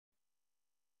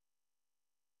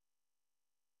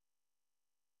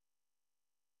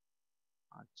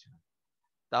আচ্ছা,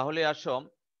 তাহলে আসো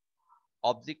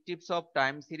অবজেক্টিভস অফ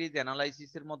টাইম সিরিজ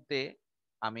অ্যানালাইসিসের মধ্যে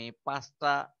আমি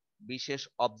 5টা বিশেষ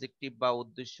অবজেক্টিভ বা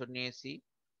উদ্দেশ্য নিয়েছি।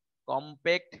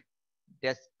 কম্প্যাক্ট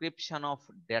ডেসক্রিপশন অফ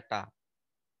ডেটা,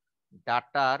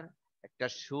 ডাটার একটা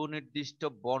সুনির্দিষ্ট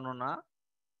বর্ণনা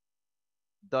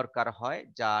দরকার হয়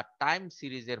যা টাইম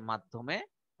সিরিজের মাধ্যমে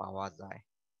পাওয়া যায়,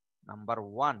 নাম্বার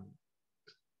 1।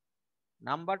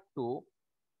 নাম্বার 2,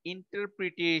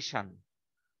 ইন্টারপ্রিটেশন,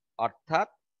 অর্থাৎ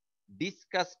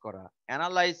ডিসকাস করা,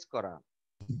 অ্যানালাইজ করা,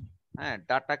 হ্যাঁ,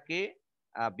 ডাটাকে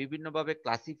বিভিন্নভাবে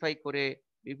ক্লাসিফাই করে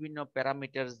বিভিন্ন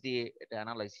প্যারামিটারস দিয়ে এটা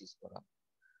অ্যানালাইসিস করা।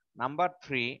 নাম্বার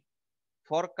 3,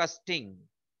 ফরকাস্টিং,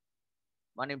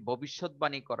 মানে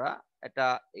ভবিষ্যৎবাণী করা। এটা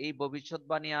এই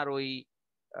ভবিষ্যৎবাণী আর ওই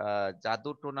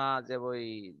জাদু টোনা যে ওই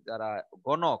যারা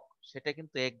গণক, সেটা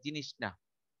কিন্তু এক জিনিস না।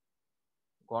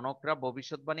 গণকরা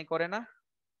ভবিষ্যৎবাণী করে না?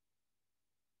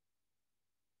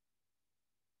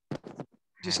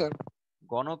 জি হ্যাঁ, স্যার।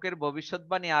 গণকের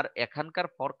ভবিষ্যৎবাণী আর এখানকার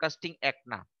ফরকাস্টিং এক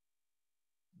না।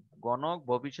 গণক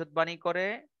ভবিষ্যৎবাণী করে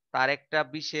তার একটা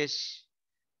বিশেষ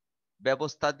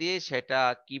ব্যবস্থা দিয়ে, সেটা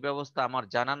কি ব্যবস্থা আমার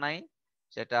জানা নাই,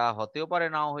 সেটা হতেও পারে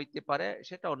নাও হইতে পারে,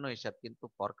 সেটা অন্য হিসাব। কিন্তু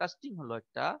ফরকাস্টিং হলো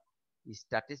একটা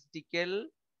স্ট্যাটিস্টিক্যাল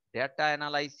ডেটা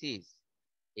অ্যানালাইসিস।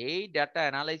 এই ডেটা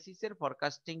অ্যানালাইসিসের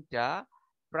ফরকাস্টিংটা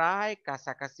প্রায়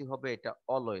কাছাকাছি হবে, এটা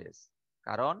অলওয়েজ।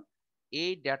 কারণ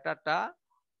এই ডেটাটা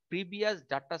প্রিভিয়াস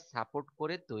ডাটা সাপোর্ট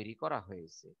করে তৈরি করা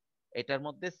হয়েছে। এটার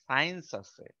মধ্যে সায়েন্স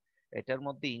আছে, এটার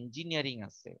মধ্যে ইঞ্জিনিয়ারিং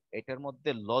আছে, এটার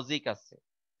মধ্যে লজিক আছে।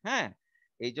 হ্যাঁ,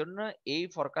 এই জন্য এই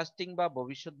ফরকাস্টিং বা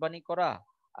ভবিষ্যৎবাণী করা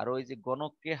আর ওই যে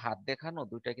গণককে হাত দেখানো,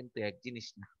 দুইটা কিন্তু এক জিনিস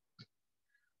না।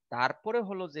 তারপরে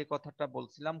হলো যে কথাটা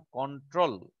বলছিলাম,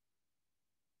 কন্ট্রোল।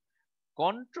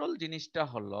 কন্ট্রোল জিনিসটা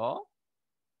হলো,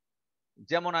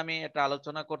 যেমন আমি এটা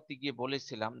আলোচনা করতে গিয়ে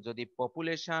বলেছিলাম, যদি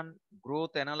পপুলেশন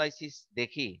গ্রোথ অ্যানালাইসিস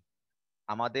দেখি,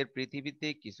 আমাদের পৃথিবীতে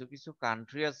কিছু কিছু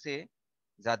কান্ট্রি আছে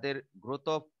যাদের গ্রোথ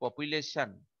অফ পপুলেশন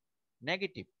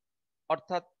নেগেটিভ,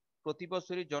 অর্থাৎ প্রতি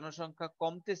বছরই জনসংখ্যা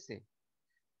কমতেছে।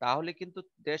 তাহলে কিন্তু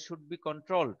they should be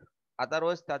controlled,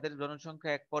 otherwise তাদের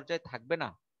জনসংখ্যা এক পর্যায়ে থাকবে না,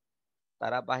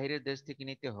 তারা বাহিরের দেশ থেকে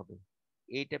নিতে হবে।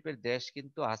 এই টাইপের দেশ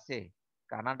কিন্তু আছে।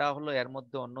 কানাডা হলো এর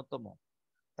মধ্যে অন্যতম।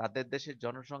 তাদের দেশের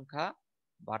জনসংখ্যা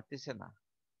বাড়তেছে না।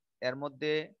 এর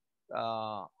মধ্যে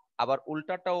আহ, আবার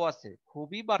উল্টাটাও আছে,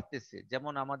 খুবই বাড়তেছে।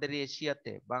 যেমন আমাদের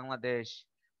এশিয়াতে বাংলাদেশ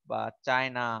বা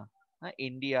চায়না, হ্যাঁ,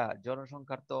 ইন্ডিয়া,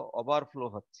 জনসংখ্যার তো ওভারফ্লো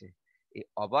হচ্ছে। এই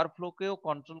ওভারফ্লোকেও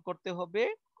কন্ট্রোল করতে হবে,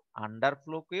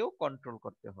 আন্ডারফ্লোকেও কন্ট্রোল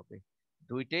করতে হবে।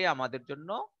 দুইটাই আমাদের জন্য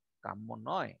কাম্য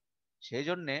নয়। সেই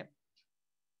জন্যে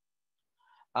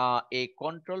এই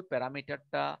কন্ট্রোল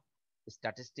প্যারামিটারটা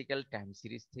স্ট্যাটিস্টিক্যাল টাইম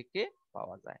সিরিজ থেকে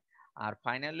পাওয়া যায়। আর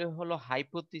ফাইনালি হলো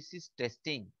হাইপোথিসিস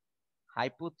টেস্টিং।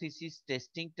 হাইপোথিসিস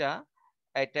টেস্টিংটা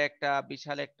এটা একটা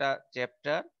বিশাল একটা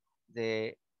চ্যাপ্টার, যে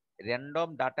র্যান্ডম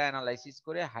ডাটা অ্যানালাইসিস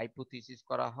করে হাইপোথিসিস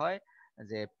করা হয়,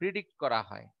 যে প্রিডিক্ট করা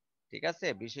হয়। ঠিক আছে,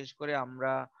 বিশেষ করে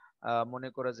আমরা মনে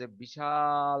করো যে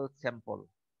বিশাল স্যাম্পল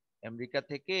আমেরিকা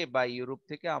থেকে বা ইউরোপ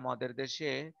থেকে আমাদের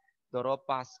দেশে ধরো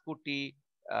 5 কোটি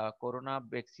করোনা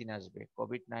ভ্যাকসিন আসবে,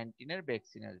 কোভিড-19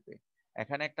 ভ্যাকসিন আসবে।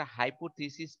 এখানে একটা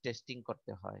হাইপোথিসিস টেস্টিং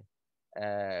করতে হয়,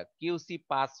 কিউসি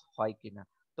পাস হয় কিনা।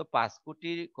 তো 5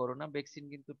 কোটি করোনা ভ্যাকসিন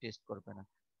কিন্তু টেস্ট করবে না,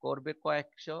 করবে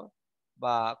কয়েকশো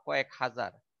বা কয়েক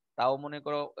হাজার। তাও মনে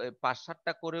করো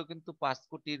 5-7টা করেও কিন্তু 5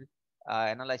 কোটির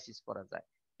অ্যানালাইসিস করা যায়।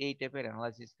 এই টাইপের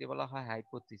অ্যানালাইসিসকে বলা হয়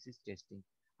হাইপোথিসিস টেস্টিং।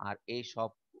 আর এই সব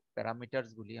প্যারামিটারস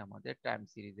গুলি আমাদের টাইম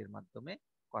সিরিজের মাধ্যমে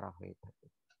করা হয়ে থাকে।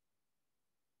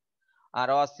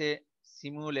 আরো আছে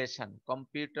সিমুলেশন,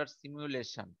 কম্পিউটার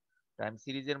সিমুলেশন। টাইম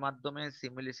সিরিজের মাধ্যমে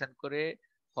সিমুলেশন করে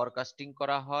ফরকাস্টিং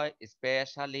করা হয়,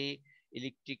 স্পেশালি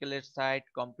ইলেকট্রিক্যালের সাইড,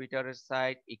 কম্পিউটারের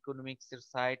সাইড, ইকোনমিক্সের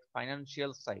সাইড,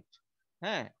 ফাইন্যান্সিয়াল সাইড।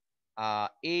 হ্যাঁ,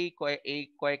 এই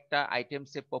কয়েকটা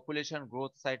আইটেমসে পপুলেশন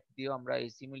গ্রোথ সাইড দিয়েও আমরা এই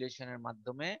সিমুলেশনের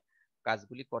মাধ্যমে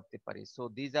কাজগুলি করতে পারি। So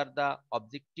these are the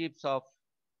objectives of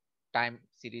time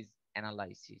series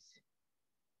analysis.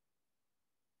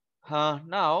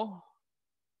 Now,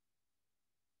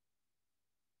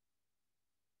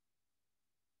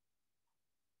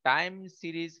 time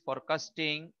series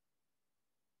forecasting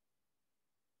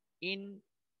in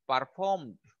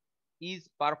performed is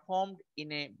performed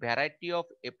in a variety of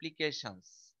applications.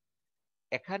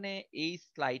 এখানে এই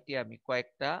স্লাইডে আমি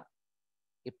কয়েকটা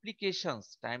অ্যাপ্লিকেশনস,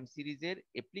 টাইম সিরিজের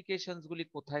অ্যাপ্লিকেশনস গুলি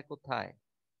কোথায় কোথায়,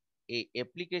 এই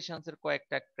অ্যাপ্লিকেশনস এর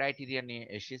কয়েকটা ক্রাইটেরিয়া নিয়ে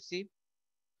এসেছি।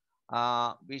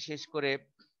 বিশেষ করে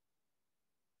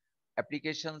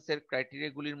অ্যাপ্লিকেশনস এর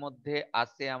ক্রাইটেরিয়া গুলির মধ্যে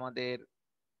আছে আমাদের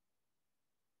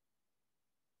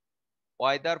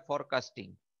ওয়েদার ফরকাস্টিং,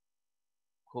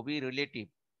 খুবই রিলেটিভ,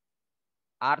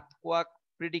 আর্থকোয়াক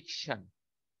প্রিডিকশন,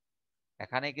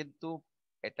 এখানে কিন্তু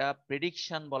এটা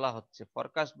প্রেডিকশন বলা হচ্ছে,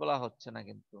 ফরকাস্ট বলা হচ্ছে না,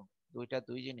 কিন্তু দুইটা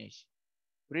দুই জিনিস।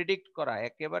 প্রিডিক্ট করা,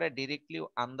 একেবারে ডিরেক্টলি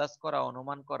আন্দাজ করা,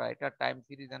 অনুমান করা, এটা টাইম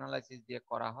সিরিজ অ্যানালাইসিস দিয়ে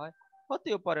করা হয়,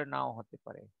 হতেও পারে নাও হতে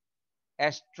পারে।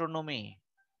 অ্যাস্ট্রোনমি,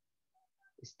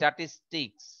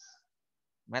 স্ট্যাটিস্টিক্স,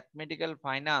 ম্যাথমেটিক্যাল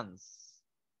ফাইন্যান্স,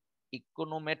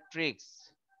 ইকোনোমেট্রিক্স,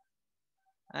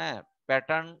 হ্যাঁ,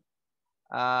 প্যাটার্ন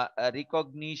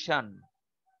রিকগনিশন,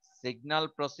 সিগন্যাল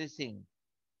প্রসেসিং।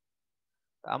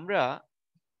 আমরা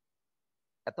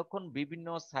এতক্ষণ বিভিন্ন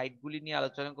সাইটগুলি নিয়ে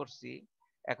আলোচনা করছি।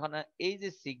 এখন এই যে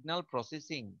সিগন্যাল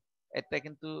প্রসেসিং, এটা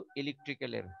কিন্তু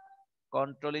ইলেকট্রিক্যালের,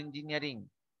 কন্ট্রোল ইঞ্জিনিয়ারিং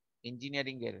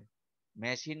ইঞ্জিনিয়ারিং এর,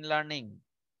 মেশিন লার্নিং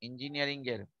ইঞ্জিনিয়ারিং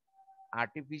এর,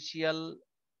 artificial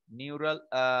neural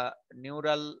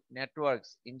neural networks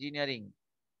engineering,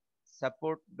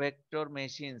 support vector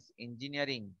machines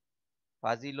engineering,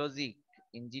 fuzzy logic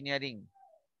engineering,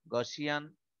 Gaussian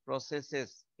processes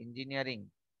engineering,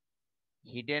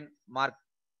 hidden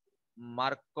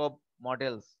Markov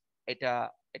models, এটা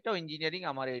এটাও ইঞ্জিনিয়ারিং,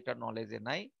 আমার এটা নলেজে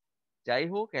নাই। যাই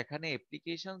হোক, এখানে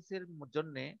অ্যাপ্লিকেশনস এর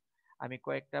জন্য আমি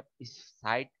কয়েকটা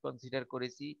সাইট কনসিডার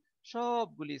করেছি।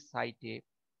 সবগুলি সাইটে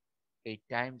এই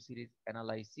টাইম সিরিজ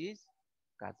অ্যানালাইসিস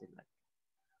কাজে লাগে।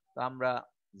 তো আমরা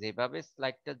যেভাবে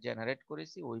স্লাইডটা জেনারেট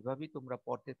করেছি ওইভাবেই তোমরা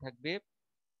পড়তে থাকবে।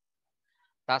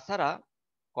 তাছাড়া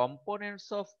কম্পোনেন্টস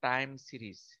অফ টাইম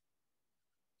সিরিজ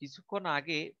কিছুক্ষণ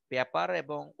আগে পেপার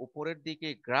এবং উপরের দিকে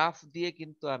গ্রাফ দিয়ে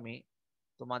কিন্তু আমি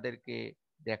তোমাদেরকে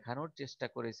দেখানোর চেষ্টা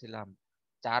করেছিলাম।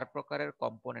 4 প্রকারের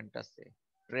কম্পোনেন্ট আছে: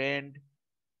 ট্রেন্ড,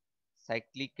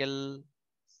 সাইক্লিক্যাল,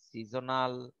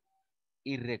 সিজনাল,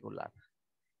 ইররেগুলার।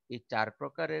 এই 4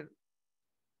 প্রকারের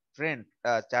ট্রেন্ড,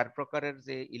 4 প্রকারের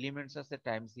যে এলিমেন্টস আছে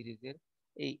টাইম সিরিজের,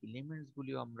 এই এলিমেন্টস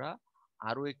গুলিও আমরা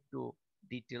আরো একটু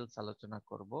ডিটেলস আলোচনা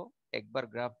করব। একবার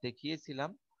গ্রাফ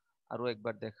দেখিয়েছিলাম, আরো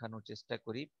একবার দেখানোর চেষ্টা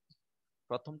করি।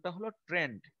 প্রথমটা হলো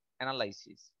ট্রেন্ড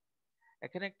অ্যানালাইসিস।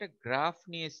 এখানে একটা গ্রাফ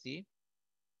নিয়েছি,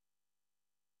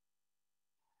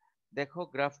 দেখো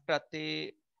গ্রাফটাতে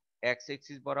এক্স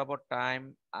এক্সিস বরাবর টাইম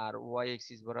আর ওয়াই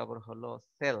এক্সিস বরাবর হলো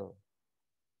সেল।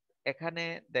 এখানে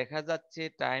দেখা যাচ্ছে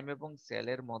টাইম এবং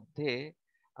সেলের মধ্যে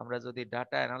আমরা যদি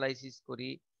ডাটা অ্যানালাইসিস করি,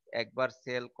 একবার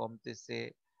সেল কমতেছে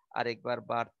আর একবার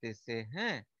বাড়তেছে,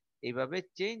 হ্যাঁ, এইভাবে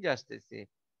চেঞ্জ আসতেছে।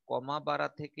 কমা বাড়া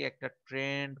থেকে একটা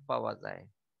ট্রেন্ড পাওয়া যায়।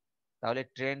 তাহলে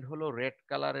ট্রেন্ড হলো রেড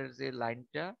কালারের যে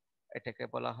লাইনটা, এটাকে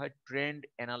বলা হয় trend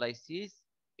analysis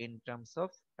in terms of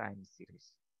time series.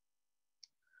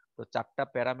 তো 4টা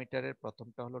প্যারামিটারের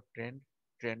প্রথমটা হলো ট্রেন্ড।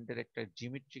 ট্রেন্ডের একটা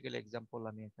জিওমেট্রিক্যাল এক্সাম্পল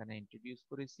আমি এখানে ইন্ট্রোডিউস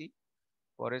করেছি।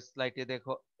 পরের স্লাইডে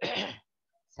দেখো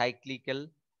সাইক্লিক্যাল,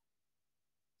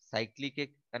 সাইক্লিক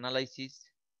অ্যানালাইসিস।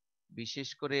 বিশেষ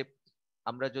করে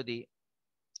আমরা যদি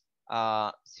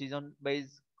সিজন ওয়াইজ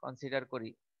কনসিডার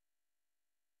করি,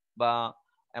 বা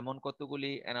এমন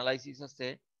কতগুলি অ্যানালাইসিস আছে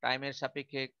টাইমের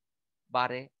সাপেক্ষে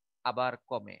বাড়ে আবার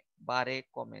কমে, বাড়ে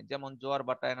কমে। যেমন জোয়ার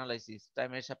বাটা অ্যানালাইসিস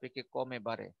টাইমের সাপেক্ষে কমে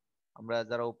বাড়ে। আমরা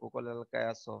যারা উপকূল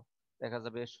এলাকায় আছো, দেখা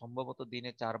যাবে সম্ভবত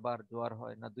দিনে 4 বার জোয়ার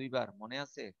হয় না 2 বার, মনে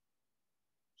আছে?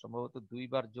 সম্ভবত 2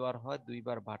 বার জোয়ার হয়, 2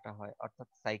 বার ভাটা হয়, অর্থাৎ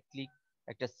সাইক্লিক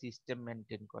একটা সিস্টেম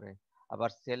মেনটেন করে। আবার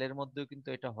সেলের মধ্যেও কিন্তু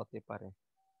এটা হতে পারে।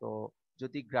 তো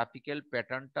যদি গ্রাফিক্যাল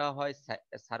প্যাটার্নটা হয়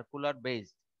সার্কুলার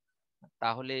বেসড,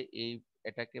 তাহলে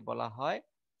এটাকে বলা হয়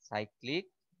সাইক্লিক,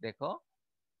 দেখো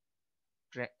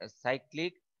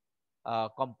সাইক্লিক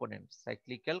কম্পোনেন্ট,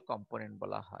 সাইক্লিক্যাল কম্পোনেন্ট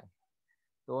বলা হয়।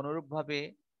 তো অনুরূপভাবে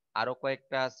আরো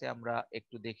কয়েকটা আছে, আমরা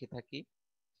একটু দেখে থাকি।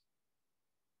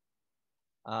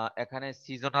 এখানে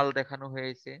সিজনাল দেখানো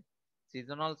হয়েছে।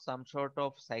 সিজনাল সাম সর্ট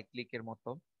অফ সাইক্লিকের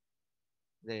মতো,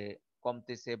 যে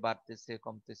কমতেছে বাড়তেছে,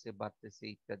 কমতেছে বাড়তেছে,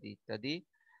 ইত্যাদি ইত্যাদি।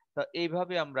 তো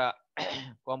এইভাবে আমরা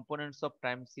কম্পোনেন্টস অফ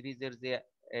টাইম সিরিজের যে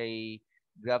এই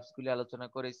গ্রাফস গুলি আলোচনা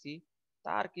করেছি,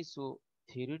 তার কিছু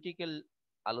থিওরিটিক্যাল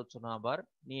আলোচনা আবার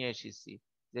নিয়ে এসেছি।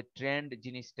 যে ট্রেন্ড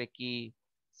জিনিসটা কি,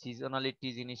 সিজনালিটি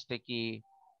জিনিসটা কি,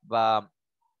 বা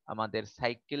আমাদের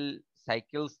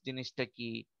সাইকেলস জিনিসটা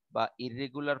কি, বা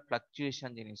ইররেগুলার ফ্লাকচুয়েশন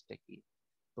জিনিসটা কি।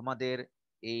 তোমাদের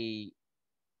এই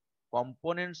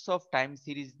কম্পোনেন্টস অফ টাইম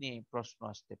সিরিজ নিয়ে প্রশ্ন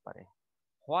আসতে পারে।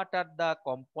 What are the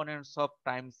components of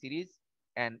time series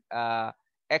and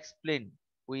explain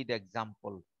with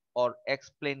example or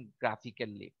explain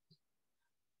graphically.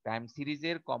 Time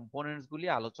সিরিজের কম্পোনেন্টস গুলি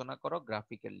আলোচনা করো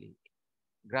গ্রাফিক্যালি,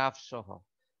 গ্রাফ সহ।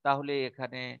 তাহলে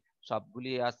এখানে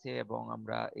সবগুলি আছে এবং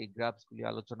আমরা এই গ্রাফস গুলি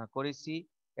আলোচনা করেছি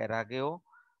এর আগেও,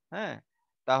 হ্যাঁ।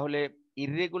 তাহলে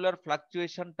ইররেগুলার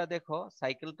ফ্লাকচুয়েশনটা দেখো,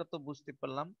 সাইকেলটা তো বুঝতে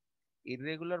পারলাম।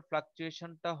 ইররেগুলার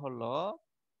ফ্লাকচুয়েশনটা হলো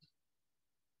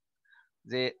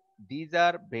যে these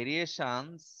are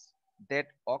variations that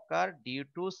occur due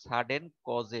to sudden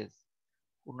causes।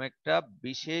 কোন একটা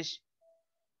বিশেষ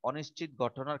অনিশ্চিত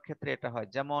ঘটনার ক্ষেত্রে এটা হয়,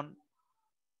 যেমন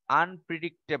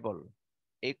আনপ্রেডিক্টেবল,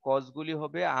 এই কজগুলি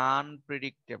হবে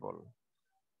আনপ্রেডিক্টেবল।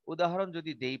 উদাহরণ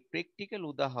যদি দেই, প্র্যাকটিক্যাল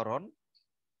উদাহরণ,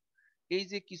 এই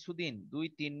যে কিছুদিন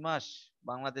 2-3 মাস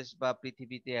বাংলাদেশ বা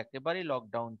পৃথিবীতে একেবারেই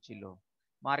লকডাউন ছিল,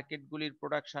 মার্কেটগুলির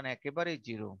প্রোডাকশন একেবারেই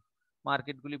জিরো,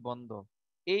 মার্কেটগুলি বন্ধ,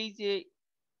 এই যে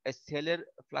সেলের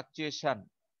ফ্লাকচুয়েশন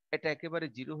এটা একেবারে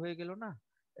জিরো হয়ে গেল না,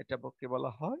 এটা পক্ষে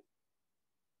বলা হয়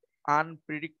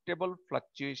আনপ্রেডিক্টেবল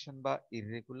ফ্লাকচুয়েশন বা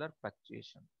ইররেগুলার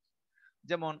ফ্লাকচুয়েশন।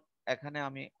 যেমন এখানে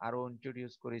আমি আরো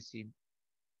ইন্ট্রোডিউস করেছি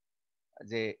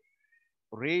যে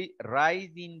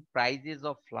rise in prices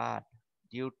of flood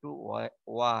due to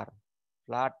war,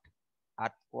 flood,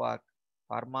 earthquake,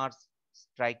 farmers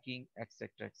striking, etc.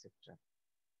 etc.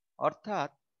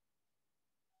 অর্থাৎ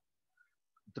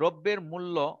দ্রব্যের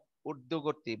মূল্য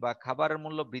ঊর্ধ্বগতি বা খাবারের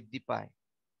মূল্য বৃদ্ধি পায়।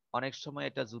 অনেক সময়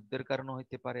এটা যুদ্ধের কারণে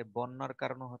হতে পারে, বন্যার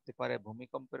কারণে হতে পারে,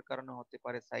 ভূমিকম্পের কারণে হতে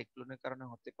পারে, সাইক্লোনের কারণে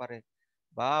হতে পারে,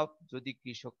 বা যদি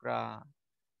কৃষকরা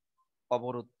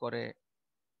অবরোধ করে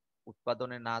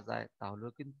উৎপাদনে না যায়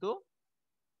তাহলেও কিন্তু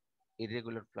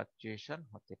ইরেগুলার ফ্লাকচুয়েশন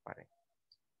হতে পারে।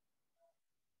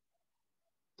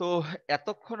 তো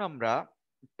এতক্ষণ আমরা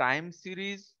টাইম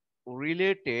সিরিজ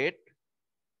রিলেটেড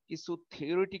কিছু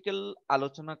থিওরিটিক্যাল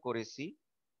আলোচনা করেছি,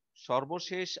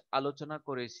 সর্বশেষ আলোচনা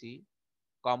করেছি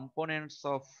কম্পোনেন্টস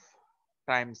অফ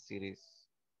টাইম সিরিজ।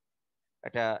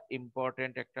 এটা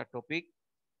ইম্পর্টেন্ট একটা টপিক।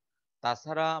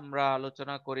 তাছাড়া আমরা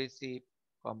আলোচনা করেছি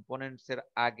কম্পোনেন্টস এর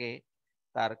আগে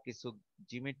তার কিছু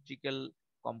জিওমেট্রিক্যাল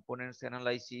কম্পোনেন্টস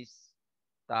অ্যানালাইসিস,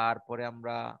 তারপরে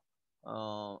আমরা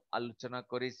আলোচনা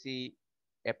করেছি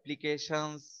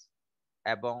অ্যাপ্লিকেশনস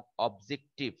এবং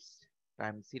অবজেক্টিভস,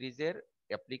 টাইম সিরিজের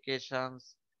অ্যাপ্লিকেশনস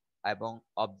এবং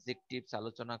অবজেক্টিভস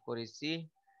আলোচনা করেছি।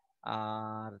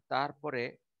 আর তারপরে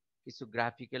কিছু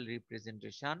গ্রাফিক্যাল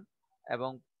রিপ্রেজেন্টেশন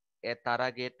এবং তার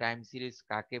আগে টাইম সিরিজ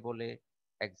কাকে বলে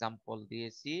এক্সাম্পল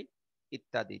দিয়েছি,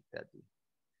 ইত্যাদি ইত্যাদি।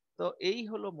 তো এই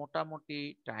হলো মোটামুটি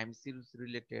টাইম সিরিজ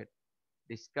রিলেটেড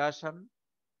ডিসকাশন।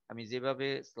 আমি যেভাবে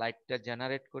স্লাইডটা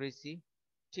জেনারেট করেছি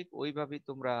ঠিক ওইভাবেই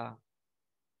তোমরা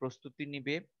প্রস্তুতি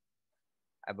নিবে,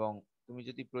 এবং তুমি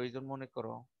যদি প্রয়োজন মনে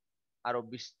করো আরো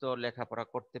বিস্তর লেখাপড়া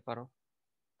করতে পারো,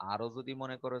 আরো যদি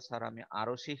মনে করো স্যার আমি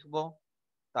আরো শিখবো,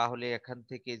 তাহলে এখান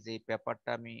থেকে যে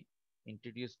পেপারটা আমি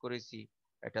ইন্ট্রোডিউস করেছি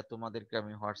এটা তোমাদেরকে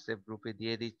আমি হোয়াটসঅ্যাপ গ্রুপে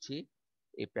দিয়ে দিচ্ছি।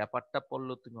 এই পেপারটা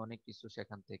পড়লে তুমি অনেক কিছু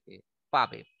সেখান থেকে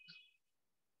পাবে,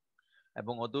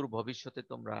 এবং অদূর ভবিষ্যতে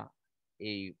তোমরা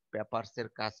এই পেপারস এর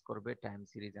কাজ করবে টাইম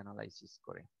সিরিজ অ্যানালাইসিস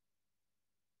করে।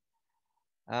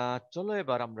 চলো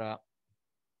এবার আমরা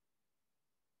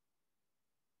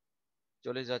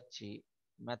চলে যাচ্ছি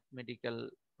ম্যাথমেটিক্যাল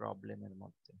প্রবলেমের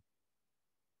মধ্যে।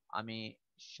 আমি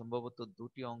সম্ভবত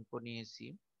দুটি অঙ্ক নিয়েছি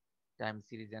টাইম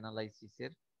সিরিজ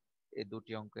অ্যানালাইসিসের, এই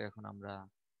দুটি অঙ্ক এখন আমরা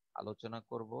আলোচনা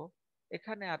করব।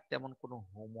 এখানে আর তেমন কোনো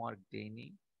হোমওয়ার্ক দেইনি,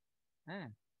 হ্যাঁ।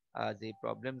 যে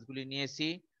প্রবলেমস গুলি নিয়েছি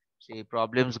সেই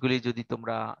প্রবলেমস গুলি যদি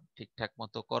তোমরা ঠিকঠাক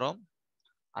মতো করো,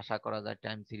 আশা করা যায়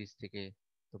টাইম সিরিজ থেকে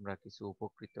তোমরা কিছু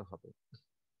উপকৃত হবে।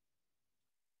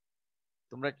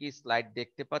 তোমরা কি স্লাইড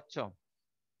দেখতে পাচ্ছ?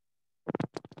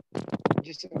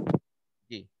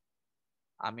 জি।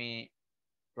 আমি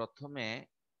প্রথমে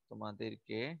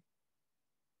তোমাদেরকে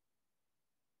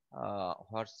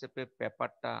হোয়াটসঅ্যাপে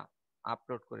পেপারটা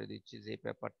আপলোড করে দিচ্ছি, যে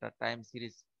পেপারটা টাইম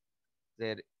সিরিজ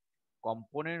এর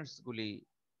কম্পোনেন্টস গুলি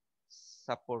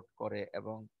সাপোর্ট করে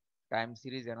এবং টাইম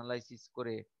সিরিজ অ্যানালাইসিস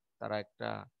করে তারা একটা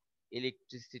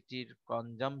ইলেকট্রিসিটির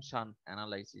কনজাম্পশন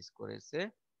অ্যানালাইসিস করেছে।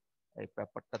 এই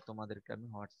পেপারটা তোমাদেরকে আমি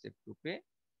হোয়াটসঅ্যাপ গ্রুপে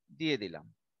দিয়ে দিলাম।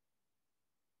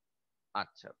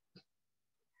 আচ্ছা,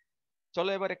 চলো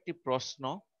এবার একটি প্রশ্ন।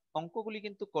 অঙ্কগুলি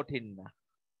কিন্তু কঠিন না,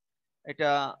 এটা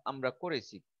আমরা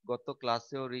করেছি গত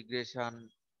ক্লাসেও, রিগ্রেশন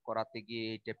করাতে গিয়ে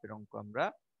এই টাইপের অঙ্ক আমরা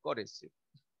করেছি।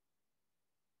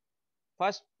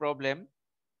 ফার্স্ট প্রবলেম,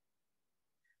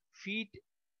 ফিট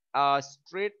আ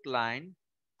স্ট্রেট লাইন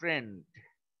ট্রেন্ড।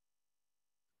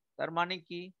 তার মানে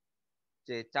কি,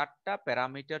 যে চারটা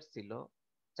প্যারামিটার ছিল,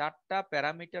 চারটা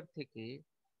প্যারামিটার থেকে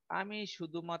আমি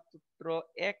শুধুমাত্র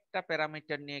একটা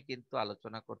প্যারামিটার নিয়ে কিন্তু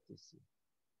আলোচনা করতেছি।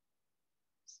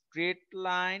 স্ট্রেট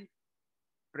লাইন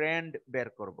ট্রেন্ড বের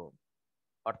করব,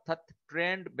 অর্থাৎ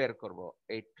ট্রেন্ড বের করব।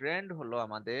 এই ট্রেন্ড হলো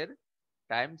আমাদের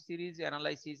টাইম সিরিজ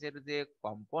অ্যানালাইসিস এর যে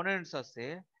কম্পোনেন্টস আছে,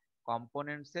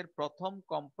 কম্পোনেন্টস এর প্রথম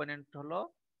কম্পোনেন্ট হলো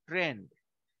ট্রেন্ড।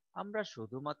 আমরা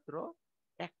শুধুমাত্র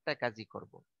একটা কাজই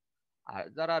করব, আর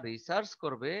যারা রিসার্চ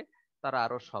করবে তারা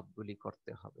আরো সবগুলি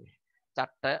করতে হবে,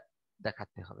 চারটা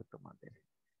দেখাতে হবে তোমাদের।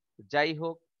 যাই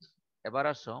হোক, এবার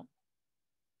আসো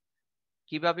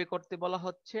কিভাবে করতে বলা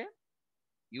হচ্ছে।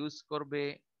 ইউজ করবে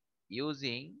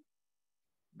using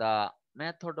the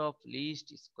method of list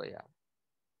square.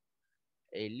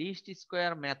 এই লিস্ট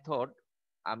স্কোয়ার মেথড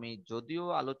আমি যদিও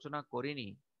আলোচনা করিনি,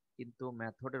 কিন্তু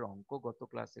মেথডের অঙ্ক গত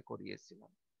ক্লাসে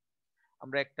করিয়েছিলাম।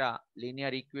 আমরা একটা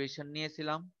লিনিয়ার ইকুয়েশন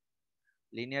নিয়েছিলাম,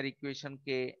 লিনিয়ার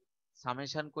ইকুয়েশনকে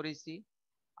সামেশন করেছি,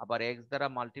 আবার এক্স দ্বারা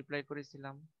মাল্টিপ্লাই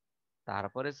করেছিলাম,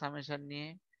 তারপরে সামেশন নিয়ে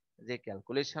যে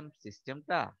ক্যালকুলেশন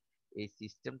সিস্টেমটা, এই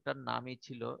সিস্টেমটার নামই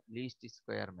ছিল লিস্ট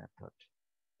স্কোয়ার মেথড।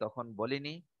 তখন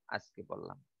বলিনি, আজকে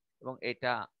বললাম, এবং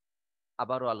এটা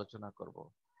আবারও আলোচনা করব।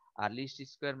 আর লিস্ট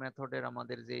স্কোয়ার মেথডের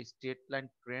আমাদের যে স্ট্রেট লাইন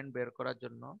ট্রেন্ড বের করার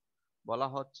জন্য বলা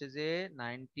হচ্ছে যে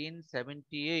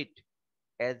 1978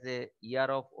 as a year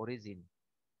of origin,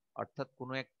 অর্থাৎ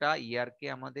কোনো একটা ইয়ারকে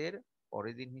আমাদের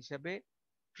অরিজিন হিসেবে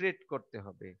ট্রিট করতে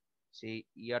হবে। সেই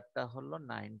ইয়ারটা হলো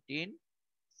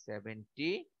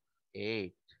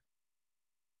 1978।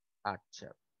 আচ্ছা,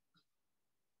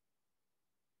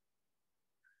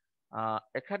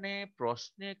 এখানে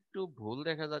প্রশ্নে একটু ভুল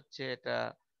দেখা যাচ্ছে। এটা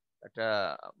এটা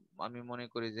আমি মনে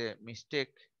করি যে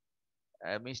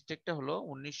মিস্টেকটা হলো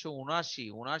 1979,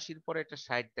 79-র পরে এটা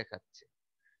 60 দেখাচ্ছে।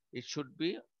 It should be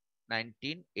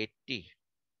 1980।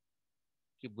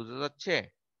 কি বোঝা যাচ্ছে?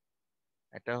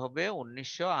 এটা হবে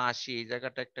 1980। এই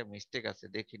জায়গাটা একটা মিস্টেক আছে,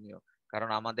 দেখে নিও। কারণ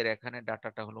আমাদের এখানে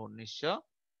ডাটাটা হলো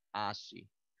 1980,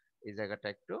 এই জায়গাটা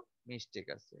একটু মিস্টেক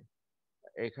আছে।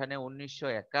 এখানে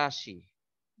 1981,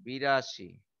 82,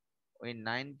 ওই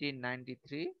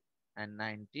 1993 and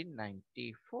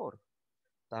 1994।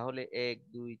 তাহলে 1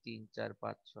 2 3 4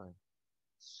 5 6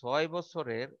 6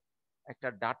 বছরের একটা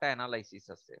ডাটা অ্যানালাইসিস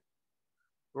আছে।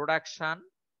 প্রোডাকশন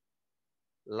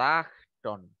লাখ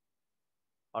টন,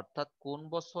 অর্থাৎ কোন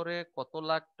বছরে কত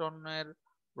লাখ টনের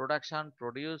প্রোডাকশন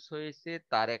প্রডিউস হয়েছে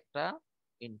তার একটা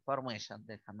ইনফরমেশন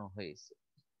দেখানো হয়েছে।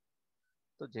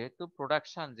 তো যেহেতু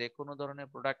প্রোডাকশন, যে কোনো ধরনের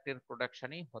প্রোডাক্টের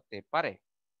প্রোডাকশনই হতে পারে,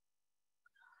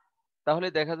 তাহলে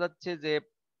দেখা যাচ্ছে যে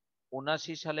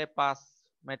 79 সালে 5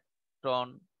 ton,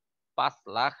 5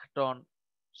 lakh ton,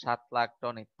 7 lakh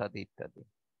ton, ইত্যাদি ইত্যাদি।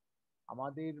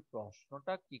 আমাদের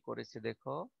প্রশ্নটা কি করেছে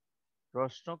দেখো,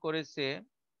 প্রশ্ন করেছে,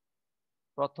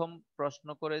 প্রথম প্রশ্ন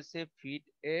করেছে ফিট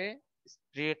এ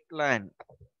স্ট্রেট লাইন।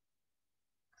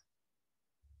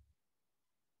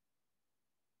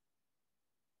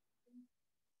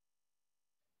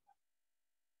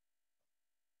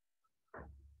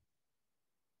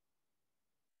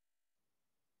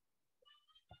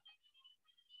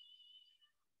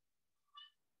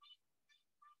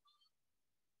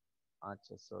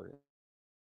 আচ্ছা, সরি।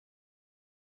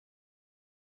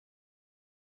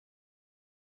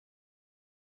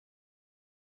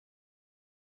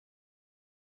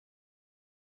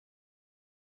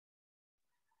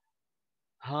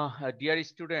 হ্যাঁ, ডিয়ার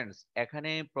স্টুডেন্টস,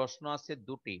 এখানে প্রশ্ন আছে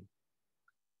দুটি।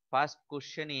 First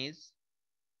question is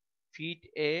fit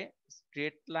A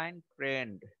straight line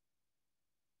trend.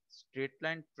 Straight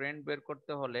line trend বের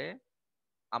করতে হলে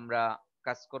আমরা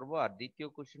কাজ করব। আর দ্বিতীয়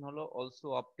কোশ্চেন হলো অলসো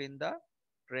অবটেন দা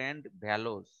ট্রেন্ড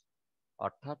ভ্যালুস,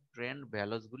 অর্থাৎ ট্রেন্ড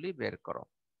ভ্যালুস গুলি বের করো।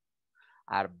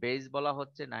 আর বেজ বলা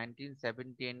হচ্ছে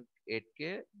 1978 কে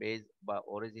বেজ বা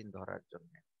অরিজিন ধরার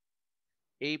জন্য।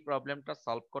 এই প্রবলেমটা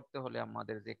সলভ করতে হলে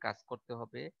আমাদের যে কাজ করতে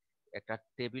হবে, একটা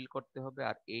টেবিল করতে হবে।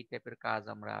 আর এই টাইপের কাজ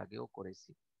আমরা আগেও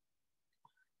করেছি।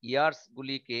 ইয়ার্স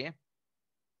গুলিকে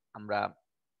আমরা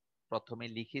প্রথমে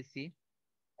লিখেছি,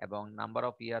 এবং নাম্বার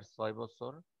অফ ইয়ার 6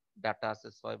 বছর, ডাটা আছে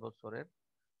 6 বছরের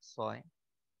 6।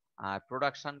 আর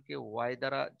প্রোডাকশনকে ওয়াই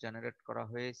দ্বারা জেনারেট করা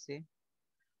হয়েছে।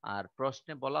 আর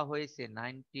প্রশ্নে বলা হয়েছে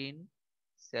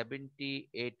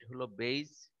 1978 হলো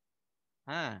বেস।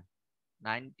 হ্যাঁ,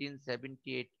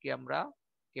 1978 কে আমরা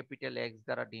ক্যাপিটাল এক্স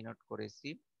দ্বারা ডিনোট করেছি।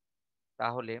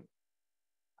 তাহলে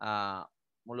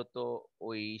মূলত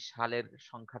ওই সালের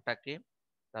সংখ্যাটাকে,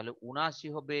 তাহলে 79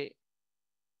 হবে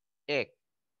এক,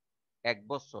 1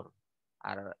 বছর।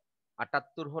 আর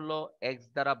 78 হলো এক্স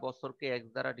দ্বারা, বছরকে এক্স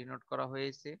দ্বারা ডিনোট করা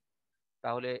হয়েছে।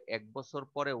 তাহলে 1 বছর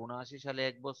পরে 79 সালে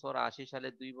 1 বছর, 80 সালে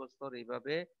 2 বছর,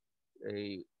 এইভাবে। এই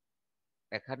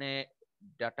এখানে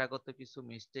ডাটাগত কিছু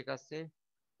মিস্টেক আছে,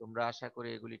 তোমরা আশা করি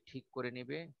এগুলি ঠিক করে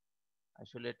নিবে।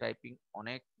 আসলে টাইপিং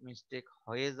অনেক মিস্টেক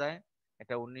হয়ে যায়।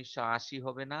 এটা 1980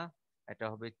 হবে না, এটা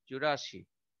হবে 84।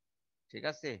 ঠিক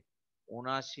আছে,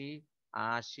 79,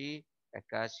 80,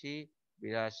 81,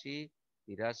 82,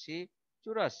 83,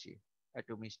 84,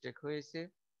 একটু মিস্টেক হয়েছে।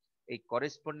 এই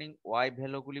করেসপন্ডিং ওয়াই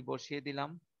ভ্যালুগুলি বসিয়ে দিলাম।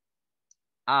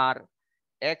 আর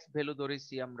এক্স ভ্যালু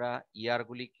ধরেছি আমরা ইয়ার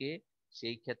গুলিকে।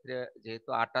 সেই ক্ষেত্রে যেহেতু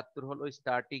 78 হলো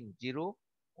স্টার্টিং 0,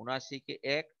 79-কে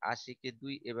 1, 80-কে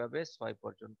 2, এভাবে 6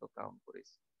 পর্যন্ত কাউন্ট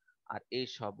করেছি। আর এই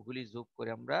সবগুলি যোগ করে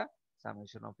আমরা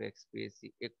সামেশন অফ এক্স পেয়েছি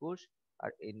 21। আর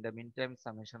in the mean time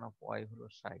summation of Y হলো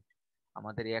 60।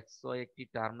 আমাদের এক্স ওয়াই একটি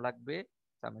টার্ম লাগবে,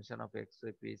 সামেশন অফ এক্স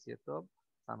ওয়াই পেয়েছি তো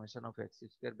সামেশন অফ এক্স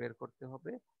স্কোয়ার বের করতে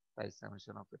হবে, তাই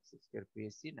সামেশন অফ এক্স স্কোয়ার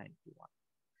পেয়েছি 91।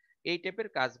 এই টাইপের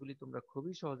কাজগুলি তোমরা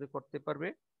খুবই সহজে করতে পারবে।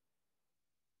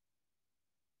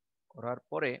 করার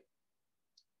পরে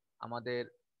আমাদের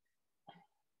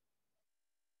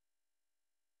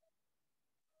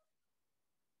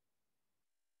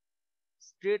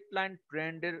স্ট্রেট লাইন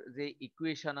ট্রেন্ডের যে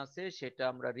ইকুয়েশন আছে সেটা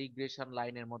আমরা রিগ্রেশন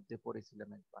লাইনের মধ্যে পড়েছিলাম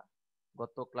একবার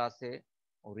গত ক্লাসে।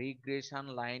 রিগ্রেশন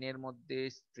লাইনের মধ্যে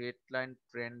স্ট্রেট লাইন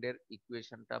ট্রেন্ডের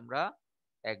ইকুয়েশনটা আমরা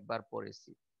একবার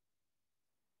পড়েছি,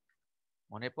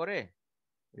 মনে পড়ে?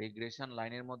 রিগ্রেশন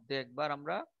লাইনের মধ্যে একবার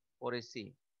আমরা পড়েছি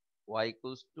y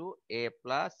equals to a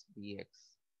plus bx।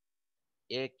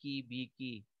 এ কি বি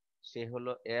কি? সে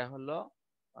হলো এ হলো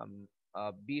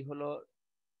বি হলো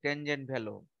টেনজেন্ট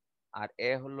ভ্যালু, আর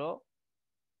এ হলো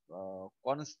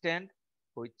constant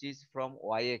which is from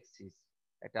Y axis,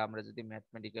 এটা আমরা যদি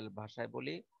ম্যাথমেটিক্যাল ভাষায়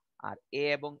বলি। আর এ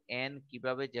এবং এন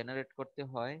কিভাবে জেনারেট করতে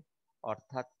হয়,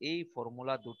 অর্থাৎ এই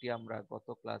ফর্মুলা দুটি আমরা গত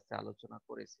ক্লাসে আলোচনা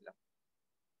করেছিলাম,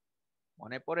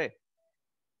 মনে পড়ে?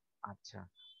 আচ্ছা,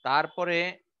 তারপরে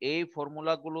এই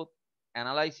ফর্মুলাগুলো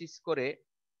অ্যানালাইসিস করে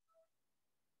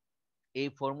এই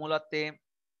ফর্মুলাতে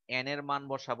এন এর মান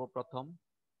বসাবো প্রথম।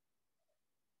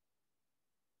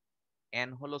 এন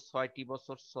হলো 6টি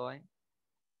বছর 6।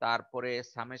 তারপরে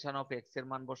সামেশন অফ এক্স এর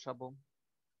মান বসাবো,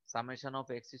 সামেশন অফ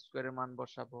এক্স স্কোয়ার এর মান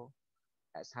বসাবো,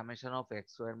 সামেশন অফ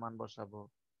এক্স এর মান বসাবো,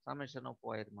 সামেশন অফ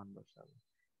ওয়াই এর মান বসাবো।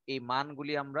 এই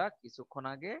মানগুলি আমরা কিছুক্ষণ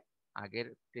আগে আগের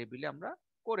টেবিলে আমরা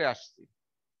করে আসছি।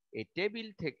 এই টেবিল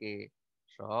থেকে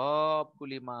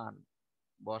সবগুলি মান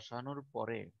বসানোর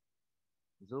পরে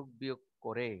যোগ বিয়োগ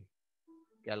করে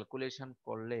ক্যালকুলেশন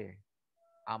করলে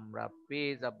আমরা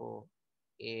পেয়ে যাব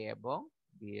এ এবং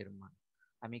বি এর মান।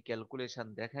 আমি ক্যালকুলেশন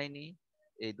দেখাইনি,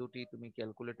 এই দুটি তুমি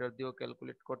ক্যালকুলেটর দিয়েও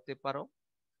ক্যালকুলেট করতে পারো।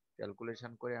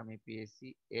 ক্যালকুলেশন করে আমি পেয়েছি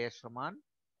এ সমান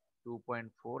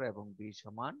 2.4 এবং বি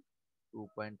সমান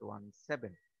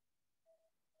 2.17।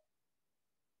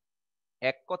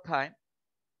 এক কথায়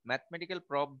ম্যাথমেটিক্যাল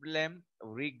প্রবলেম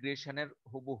রিগ্রেশনের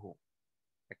হুবহু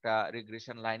একটা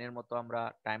রিগ্রেশন লাইনের মতো আমরা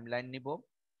টাইম লাইন নিব,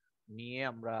 নিয়ে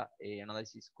আমরা এই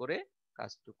অ্যানালাইসিস করে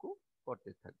কাজটুকু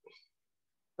করতে থাকবো।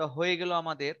 তো হয়ে গেল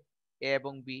আমাদের এ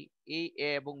এবং বি। এই এ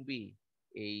এবং বি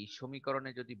এই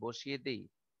সমীকরণে যদি বসিয়ে দেই,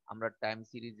 আমরা টাইম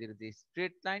সিরিজের যে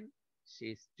স্ট্রেট লাইন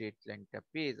সেই স্ট্রেট লাইনটা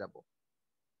পেয়ে যাব।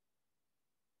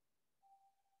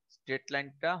 স্ট্রেট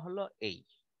লাইনটা হলো এই,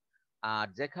 আর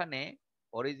যেখানে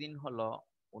অরিজিন হলো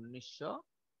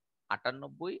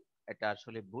 1998, এটা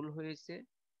আসলে ভুল হয়েছে।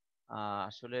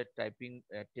 আসলে টাইপিং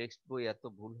টেক্সট বই এত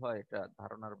ভুল হয় এটা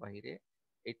ধারণার বাহিরে।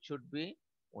 ইট শুড বি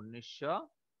 1900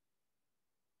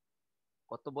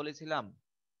 কত বলেছিলাম,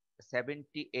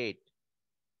 78,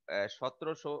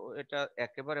 1700। এটা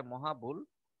একেবারে মহা ভুল,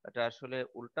 এটা আসলে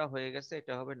উল্টা হয়ে গেছে,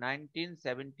 এটা হবে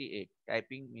 1978।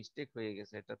 টাইপিং মিস্টেক হয়ে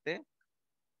গেছে এটাতে।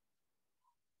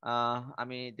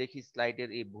 আমি দেখি স্লাইডের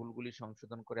এই ভুলগুলি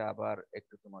সংশোধন করে আবার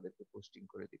একটু তোমাদেরকে পোস্টিং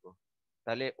করে দিব।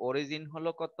 তাহলে অরিজিন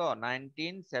হলো কত,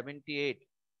 1978,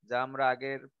 যা আমরা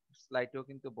আগের স্লাইডেও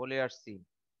কিন্তু বলে আসছি।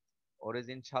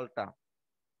 অরিজিন সালটা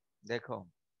দেখো,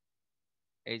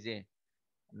 এই যে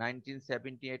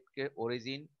 1978 কে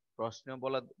অরিজিন প্রশ্ন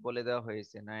বলে দেওয়া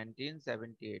হয়েছে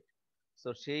 1978। তো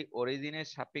সেই অরিজিনের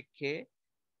সাপেক্ষে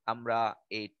আমরা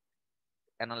এই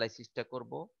অ্যানালাইসিসটা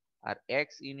করব। আর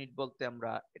এক্স ইউনিট বলতে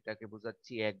আমরা এটাকে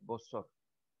বোঝাচ্ছি 1 বছর।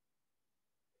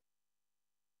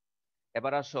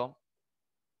 এবার আসো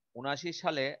 79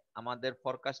 সালে আমাদের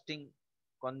forecasting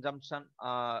consumption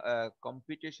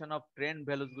computation of trend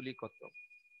values গুলি কত।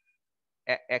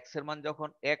 এক্স এর মান যখন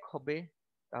 1 হবে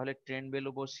তাহলে ট্রেন্ড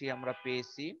ভ্যালু বসিয়ে আমরা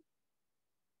পেয়েছি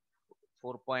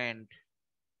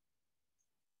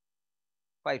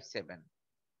 4.57।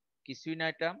 কিছুই না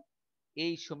এটা,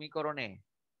 এই সমীকরণে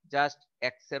জাস্ট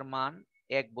এক্স এর মান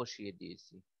 1 বসিয়ে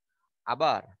দিয়েছি।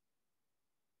 আবার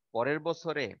পরের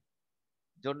বছরে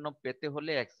জন্য পেতে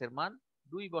হলে এক্স এর মান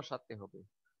 2 বসাতে হবে,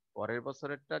 পরের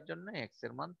বছরেরটার জন্য এক্স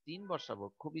এর মান 3 বসাবো।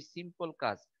 খুবই সিম্পল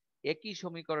কাজ। একই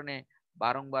সমীকরণে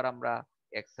বারংবার আমরা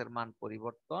এক্স এর মান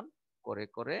পরিবর্তন করে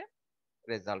করে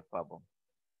রেজাল্ট পাবো।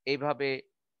 এইভাবে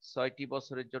 6টি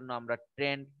বছরের জন্য আমরা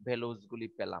ট্রেন্ড ভ্যালুস গুলি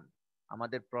পেলাম।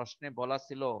 আমাদের প্রশ্নে বলা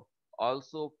ছিল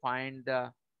also find the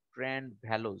trend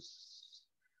values.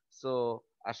 So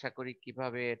আশা করি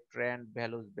কিভাবে ট্রেন্ড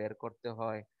ভ্যালুস বের করতে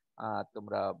হয়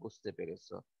তোমরা বুঝতে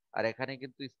পেরেছো। আর এখানে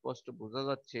কিন্তু স্পষ্ট বোঝা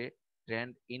যাচ্ছে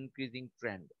ট্রেন্ড ইনক্রিজিং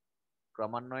ট্রেন্ড,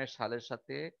 ক্রমান্বয়ে সালের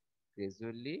সাথে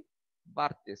গ্রাজুয়ালি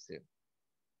বাড়তেছে।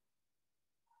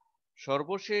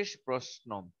 সর্বশেষ প্রশ্ন,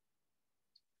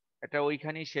 এটা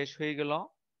ওইখানেই শেষ হয়ে গেল।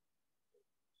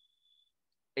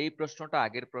 এই প্রশ্নটা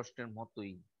আগের প্রশ্নের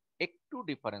মতোই, একটু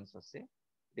ডিফারেন্স আছে,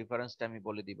 ডিফারেন্সটা আমি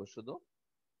বলে দিব শুধু।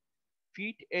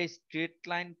 fit a straight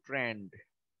line trend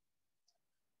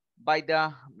by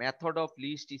the method of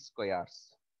least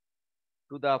squares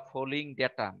to the following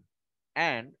data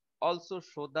and also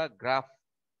show the graph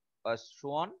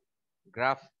shown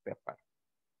graph paper।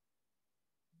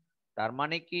 তার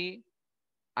মানে কি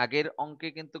আগের অঙ্কে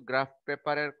কিন্তু গ্রাফ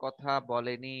পেপারের কথা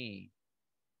বলেনি,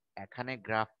 এখানে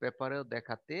গ্রাফ পেপারেও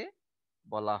দেখাতে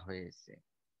বলা হয়েছে।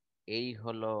 এই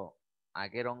হলো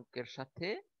আগের অঙ্কের সাথে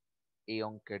এই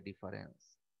অঙ্কের ডিফারেন্স,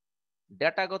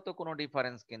 ডেটাগত কোনো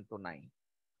ডিফারেন্স কিন্তু নাই।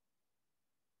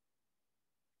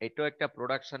 এটাও একটা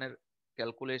প্রোডাকশনের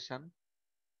ক্যালকুলেশন,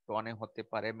 টনে হতে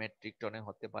পারে, মেট্রিক টনে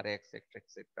হতে পারে,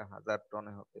 এক্সেট্রা হাজার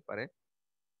টনে হতে পারে।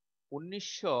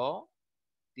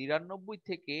 1993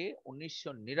 থেকে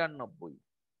 1999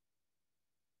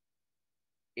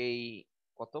 এই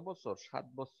কত বছর, 7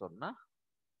 বছর না,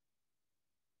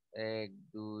 1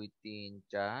 2 3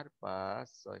 4 5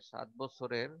 6 7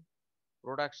 বছরের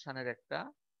প্রোডাকশনের একটা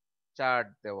চার্ট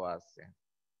দেওয়া আছে।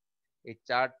 এই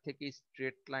চার্ট থেকে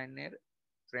স্ট্রেট লাইনের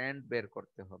ট্রেন্ড বের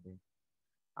করতে হবে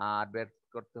আর বের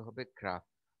করতে হবে গ্রাফ।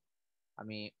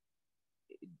 আমি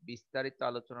বিস্তারিত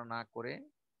আলোচনা না করে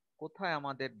কোথায়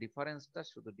আমাদের ডিফারেন্সটা,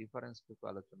 শুধু ডিফারেন্সটুকু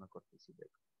আলোচনা করতেছি।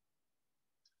 দেখো,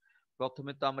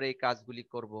 প্রথমে তো আমরা এই কাজগুলি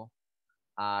করব,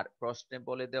 আর প্রশ্নে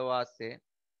বলে দেওয়া আছে,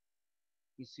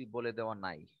 কিছুই বলে দেওয়া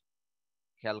নাই,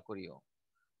 খেয়াল করিও।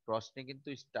 প্রশ্নে কিন্তু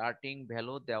স্টার্টিং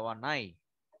ভ্যালু দেওয়া নাই,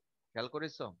 খেয়াল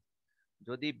করেছো?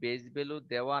 যদি বেস ভ্যালু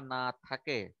দেওয়া না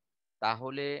থাকে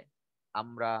তাহলে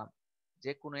আমরা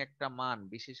যে কোনো একটা মান,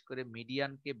 বিশেষ করে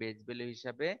মিডিয়ানকে বেস ভ্যালু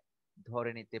হিসাবে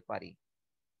ধরে নিতে পারি।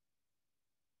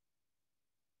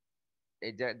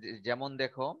 এই যেমন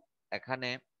দেখো এখানে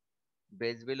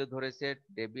বেস ভ্যালু ধরেছে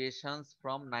ডেভিয়েশনস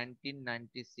ফ্রম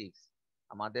 1996।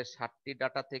 আমাদের 60টি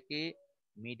ডাটা থেকে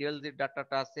মিডল যে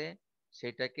ডাটাটা আছে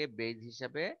সেটাকে বেস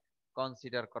হিসাবে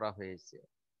কনসিডার করা হয়েছে,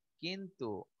 কিন্তু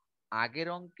আগের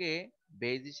অঙ্কে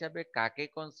বেস হিসাবে কাকে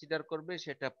কনসিডার করবে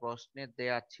সেটা প্রশ্নে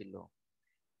দেয়া ছিল।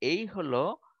 এই হলো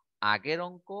আগের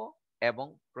অঙ্ক এবং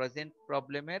প্রেজেন্ট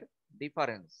প্রবলেমের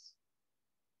ডিফারেন্স।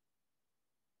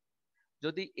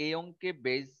 যদি এই অঙ্কে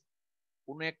বেস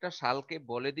কোনো একটা সালকে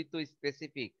বলে দিত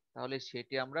স্পেসিফিক, তাহলে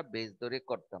সেটি আমরা বেস ধরে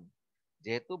করতাম।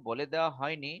 যেহেতু বলে দেওয়া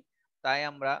হয়নি, তাই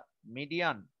আমরা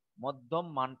মিডিয়ান মধ্যম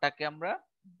মানটাকে আমরা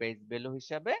বেস ভ্যালু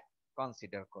হিসাবে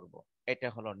কনসিডার করব। এটা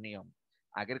হলো নিয়ম।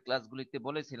 আগের ক্লাসগুলিতে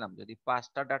বলেছিলাম যদি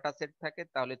 5টা ডাটা সেট থাকে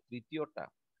তাহলে তৃতীয়টা,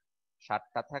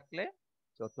 7টা থাকলে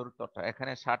চতুর্থটা,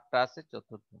 এখানে 7টা আছে,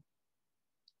 চতুর্থ।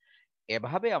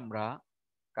 এভাবে আমরা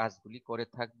কাজগুলি করে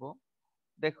থাকব।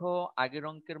 দেখো আগের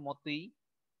অঙ্কের মতোই,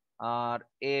 আর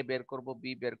এ বের করব,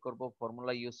 বি বের করব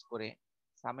ফর্মুলা ইউজ করে।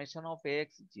 সামেশন অফ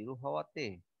এক্স 0 হওয়াতে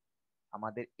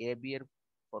আমাদের এ বি এর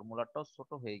ফর্মুলাটাও ছোট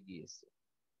হয়ে গিয়েছে।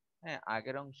 হ্যাঁ,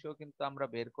 আগের অংশেও কিন্তু আমরা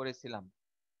বের করেছিলাম।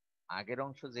 আগের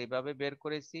অংশ যেভাবে বের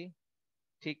করেছি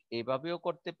ঠিক এইভাবেও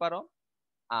করতে পারো,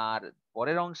 আর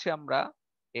পরের অংশে আমরা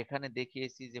এখানে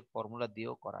দেখিয়েছি যে ফর্মুলা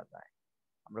দিয়েও করা যায়।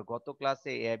 আমরা গত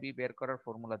ক্লাসে এ বি বের করার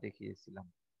ফর্মুলা দেখিয়েছিলাম,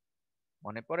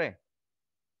 মনে পড়ে?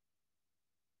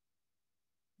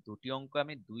 দুটি অঙ্ক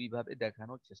আমি দুইভাবে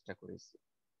দেখানোর চেষ্টা করেছি।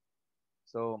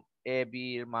 সো এ বি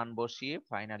এর মান বসিয়ে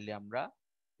ফাইনালি আমরা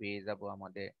পেয়ে যাব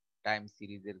আমাদের টাইম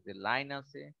সিরিজের যে লাইন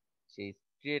আছে সেই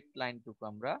স্ট্রেট লাইনটুকু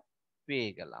আমরা পেয়ে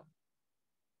গেলাম।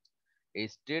 এই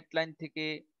স্ট্রেট লাইন থেকে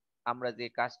আমরা যে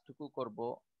কাজটুকু করব,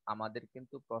 আমাদের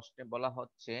কিন্তু প্রশ্নে বলা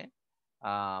হচ্ছে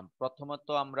প্রথমত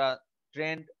আমরা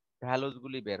ট্রেন্ড ভ্যালুস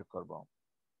গুলি বের করব।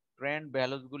 ট্রেন্ড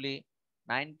ভ্যালুস গুলি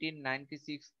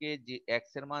 1996 কে যে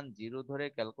এক্স এর মান 0 ধরে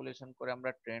ক্যালকুলেশন করে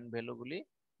আমরা ট্রেন্ড ভ্যালু গুলি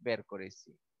বের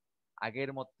করেছি।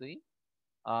 আগের মতোই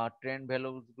ট্রেন্ড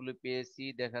ভ্যালুস গুলি পেয়েছি,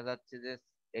 দেখা যাচ্ছে যে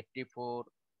 84,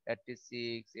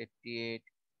 86, 88,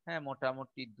 হ্যাঁ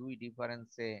মোটামুটি 2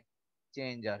 ডিফারেন্সে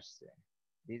চেঞ্জ আসছে।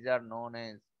 These are known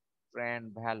as trend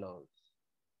values.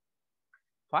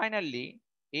 Finally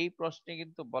এই প্রশ্নে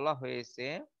কিন্তু বলা হয়েছে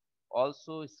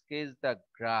অলসো স্কেচ দ্য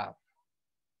গ্রাফ।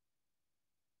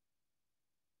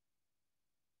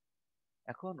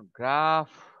 এখন গ্রাফ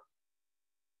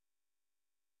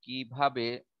কিভাবে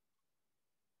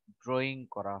ড্রয়িং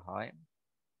করা হয়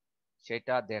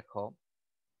সেটা দেখো।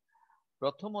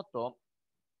 প্রথমত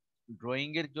ড্রয়িং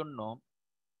এর জন্য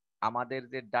আমাদের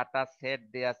যে ডাটা সেট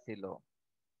দেয়া ছিল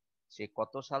সে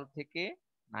কত সাল থেকে,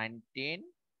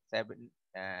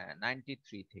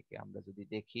 1993 থেকে। আমরা যদি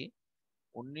দেখি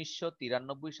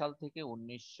 1993 সাল থেকে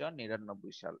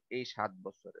 1999 সাল, এই 7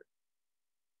 বছরের।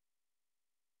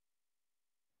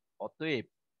 অতএব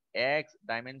এক্স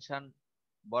ডাইমেনশন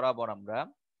বরাবর আমরা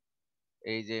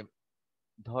এই যে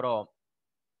ধরো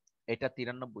এটা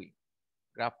 93,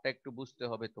 গ্রাফটা একটু বুঝতে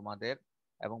হবে তোমাদের,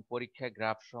 এবং পরীক্ষায়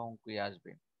গ্রাফ সহ অঙ্কই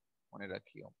আসবে, মনে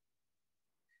রাখিও।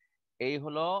 এই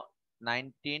হলো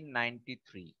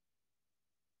 1993।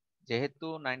 যেহেতু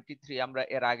 93 আমরা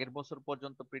এর আগের বছর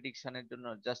পর্যন্ত প্রেডিকশনের জন্য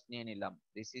জাস্ট নিয়ে নিলাম,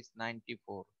 দিস ইজ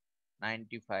 94,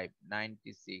 95,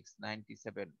 96,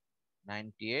 97,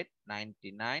 98,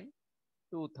 99,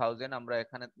 2000 আমরা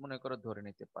এখানে মনে করে ধরে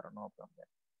নিতে পারো, নো প্রবলেম।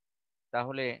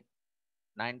 তাহলে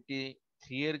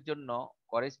 93 এর জন্য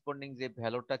করেসপন্ডিং যে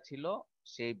ভ্যালুটা ছিল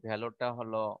সেই ভ্যালুটা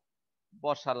হলো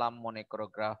বসালাম মনে করো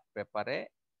গ্রাফ পেপারে,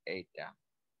 এইটা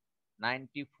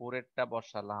 94 এরটা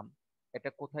বসালাম। এটা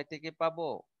কোথায় থেকে পাবো?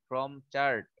 From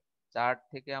chart. চার্ট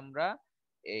থেকে আমরা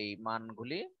এই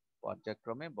মানগুলি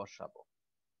পর্যায়ক্রমে বসাবো।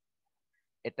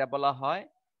 এটা বলা হয়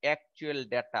অ্যাকচুয়াল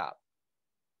ডেটা।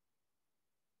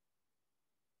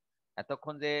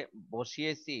 এতক্ষণ যে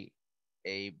বসিয়েছি,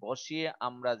 এই বসিয়ে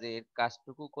আমরা যে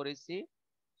কাজটুকু করেছি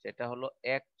সেটা হলো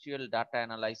অ্যাকচুয়াল ডাটা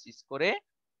অ্যানালাইসিস করে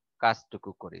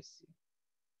কাজটুকু করেছি।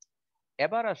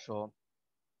 এবার আসো,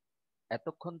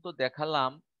 এতক্ষণ তো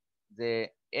দেখালাম যে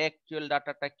অ্যাকচুয়াল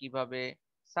ডাটাটা কিভাবে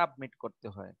সাবমিট করতে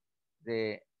হয়। যে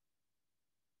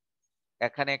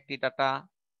এখানে একটি ডাটা,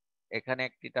 এখানে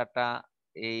একটি ডাটা,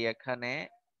 এই এখানে,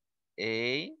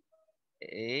 এই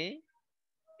এই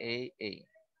এই এই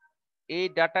এই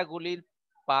ডাটাগুলির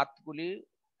পাথগুলি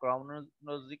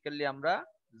ক্রনোলজিক্যালি আমরা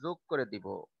যোগ করে দিব,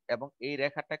 এবং এই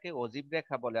রেখাটাকে অজীব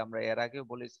রেখা বলে, আমরা এর আগেও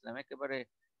বলেছিলাম একেবারে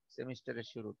সেমিস্টারের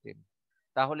শুরুতে।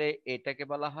 তাহলে এটাকে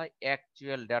বলা হয়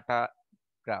অ্যাকচুয়াল ডাটা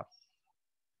গ্রাফ।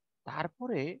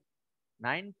 তারপরে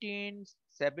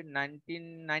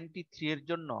 1993 এর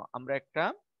জন্য আমরা একটা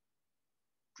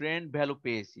ট্রেন্ড ভ্যালু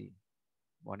পেয়েছি,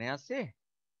 মনে আছে?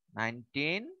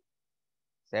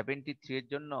 1973 এর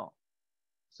জন্য,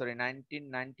 সরি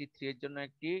 1993 এর জন্য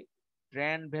একটি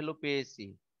ট্রেন্ড ভ্যালু পেয়েছি।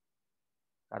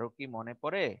 কারো কি মনে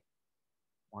পড়ে?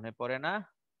 মনে পড়ে না?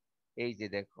 এই যে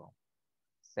দেখো,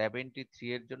 73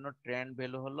 এর জন্য ট্রেন্ড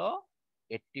ভ্যালু হলো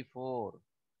 84।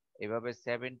 এভাবে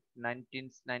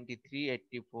 1993,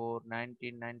 84,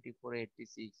 1994,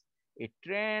 86, এই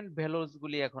ট্রেন্ড ভ্যালুস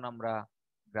গুলি এখন আমরা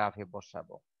গ্রাফে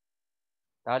বসাবো।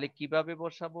 তাহলে কিভাবে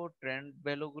বসাবো ট্রেন্ড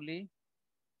ভ্যালু গুলি?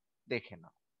 দেখে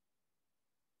নাও।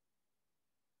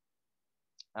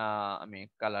 আমি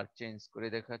কালার চেঞ্জ করে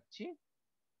দেখাচ্ছি।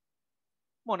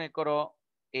 মনে করো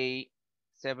এই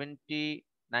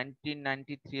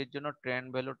 1993 এর জন্য ট্রেন্ড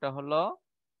ভ্যালুটা হলো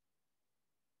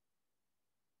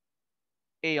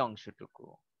এই অংশটুকু।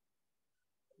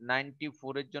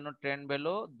 94 এর জন্য ট্রেন্ড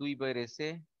ভ্যালু 2 বেড়েছে,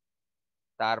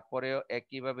 তারপরেও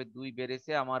একইভাবে 2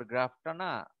 বেড়েছে। আমার গ্রাফটা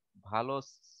না ভালো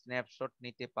স্ন্যাপশট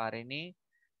নিতে পারেনি,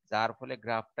 যার ফলে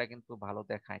গ্রাফটা কিন্তু ভালো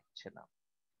দেখাচ্ছে না।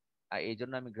 আর এই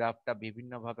জন্য আমি গ্রাফটা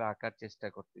বিভিন্ন ভাবে আঁকার চেষ্টা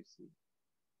করতেছি।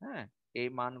 হ্যাঁ, এই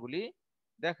মানগুলি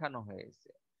দেখানো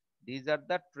হয়েছে। These are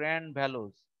the trend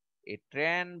values. এই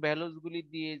ট্রেন্ড ভ্যালুজ গুলি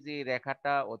দিয়ে যে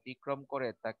রেখাটা অতিক্রম করে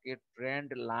তাকে ট্রেন্ড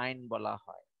লাইন বলা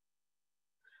হয়।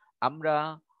 আমরা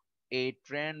এই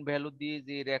ট্রেন্ড ভ্যালু দিয়ে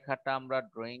যে রেখাটা আমরা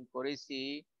ড্রয়িং করেছি,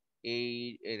 এই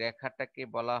রেখাটাকে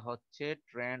বলা হচ্ছে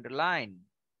ট্রেন্ড লাইন।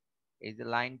 এই যে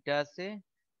লাইনটা আছে,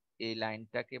 এই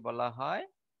লাইনটাকে বলা হয়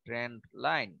ট্রেন্ড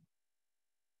লাইন।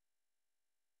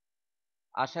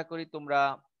 আশা করি তোমরা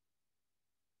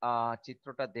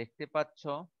চিত্রটা দেখতে পাচ্ছ।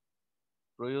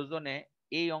 প্রয়োজনে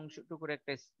এই অংশটুকুর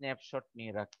একটা স্ন্যাপশট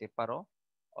নিয়ে রাখতে পারো।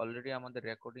 অলরেডি আমাদের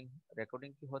রেকর্ডিং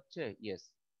কি হচ্ছে? ইয়েস।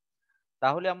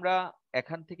 তাহলে আমরা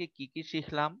এখান থেকে কি কি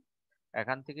শিখলাম?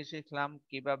 এখান থেকে শিখলাম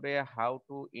কিভাবে how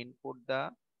to input the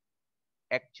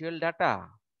actual data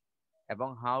এবং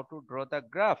how to draw the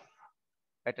graph,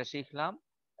 এটা শিখলাম।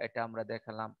 এটা আমরা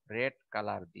দেখালাম রেড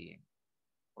কালার দিয়ে,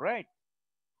 রাইট?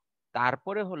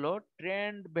 তারপরে হলো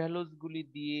ট্রেন্ড ভ্যালুস গুলি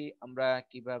দিয়ে আমরা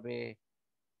কিভাবে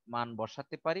মান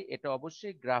বসাতে পারি, এটা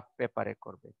অবশ্যই গ্রাফ পেপারে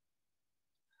করবে।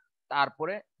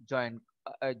 তারপরে জয়েন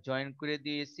জয়েন করে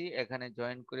দিয়েছি, এখানে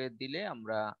জয়েন করে দিলে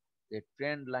আমরা যে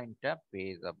ট্রেন্ড লাইনটা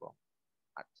পেয়ে যাব।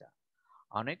 আচ্ছা,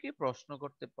 অনেকে প্রশ্ন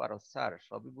করতে পারো, স্যার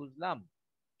সবই বুঝলাম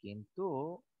কিন্তু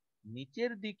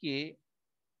নিচের দিকে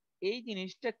এই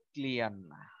জিনিসটা ক্লিয়ার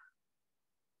না।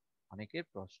 অনেকের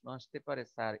প্রশ্ন আসতে পারে,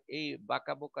 স্যার এই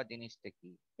বাঁকা বোকা জিনিসটা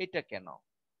কি, এটা কেন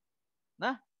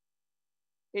না?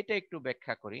 এটা একটু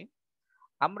ব্যাখ্যা করি।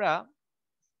 আমরা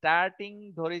স্টার্টিং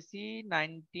ধরেছি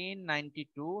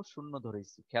 1992, শূন্য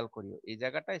ধরেছি, খেয়াল করিও এই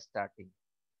জায়গাটা স্টার্টিং।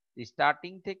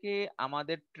 স্টার্টিং থেকে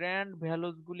আমাদের ট্রেন্ড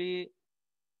ভ্যালুস গুলি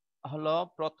হলো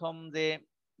প্রথম যে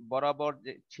বরাবর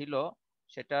যে ছিল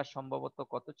সেটা সম্ভবত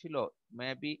কত ছিল,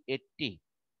 মেবি 80।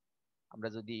 আমরা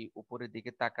যদি উপরের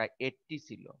দিকে তাকাই 80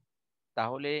 ছিল।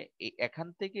 তাহলে এখান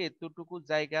থেকে এতটুকু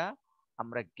জায়গা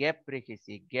আমরা গ্যাপ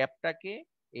রেখেছি, গ্যাপটাকে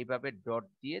এইভাবে ডট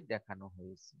দিয়ে দেখানো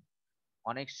হয়েছে।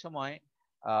 অনেক সময়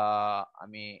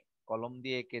আমি কলম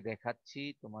দিয়ে এঁকে দেখাচ্ছি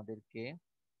তোমাদেরকে।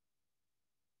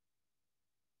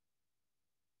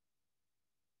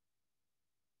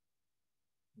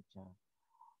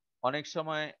 অনেক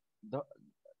সময়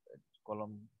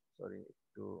কলম, সরি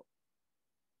একটু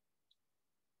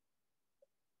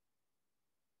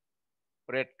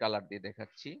রেড কালার দিয়ে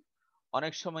দেখাচ্ছি।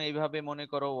 অনেক সময় এইভাবে মনে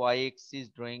করো ওয়াই এক্সিস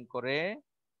ড্রয়িং করে,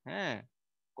 হ্যাঁ,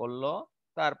 করলো,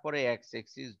 তারপরে এক্স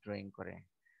এক্সিস ড্রয়িং করে।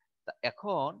 তা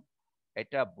এখন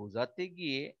এটা বোঝাতে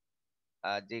গিয়ে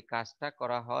যে কাজটা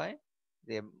করা হয়,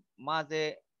 যে মাঝে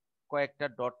কয়েকটা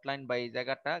ডট লাইন বা এই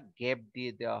জায়গাটা গ্যাপ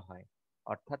দিয়ে দেওয়া হয়,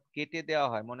 অর্থাৎ কেটে দেওয়া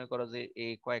হয়। মনে করো যে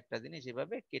এই কয়েকটা জিনিস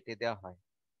এভাবে কেটে দেওয়া হয়।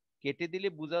 কেটে দিলে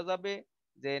বোঝা যাবে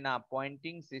যে না,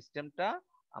 পয়েন্টিং সিস্টেমটা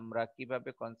আমরা কিভাবে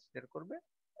কনসিডার করবে,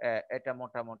 এটা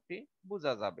মোটামুটি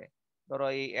বোঝা যাবে। ধরো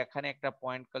এই এখানে একটা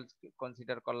পয়েন্ট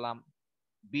কনসিডার করলাম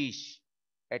 20,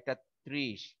 এটা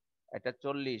 30, এটা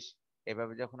 40।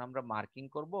 এভাবে যখন আমরা মার্কিং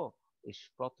করব,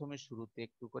 প্রথমে শুরুতে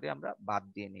একটু করে আমরা বাদ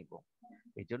দিয়ে নিব।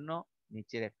 এই জন্য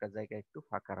নিচের একটা জায়গা একটু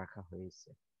ফাঁকা রাখা হয়েছে।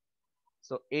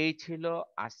 তো এই ছিল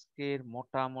আজকের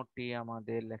মোটামুটি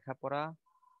আমাদের লেখাপড়া।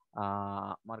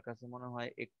 আমার কাছে মনে হয়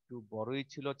একটু বড়ই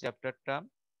ছিল চ্যাপ্টারটা।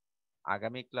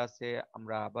 আগামী ক্লাসে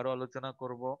আমরা আবারও আলোচনা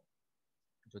করব।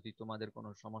 যদি তোমাদের কোনো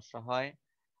সমস্যা হয়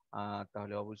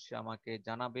তাহলে অবশ্যই আমাকে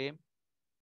জানাবে।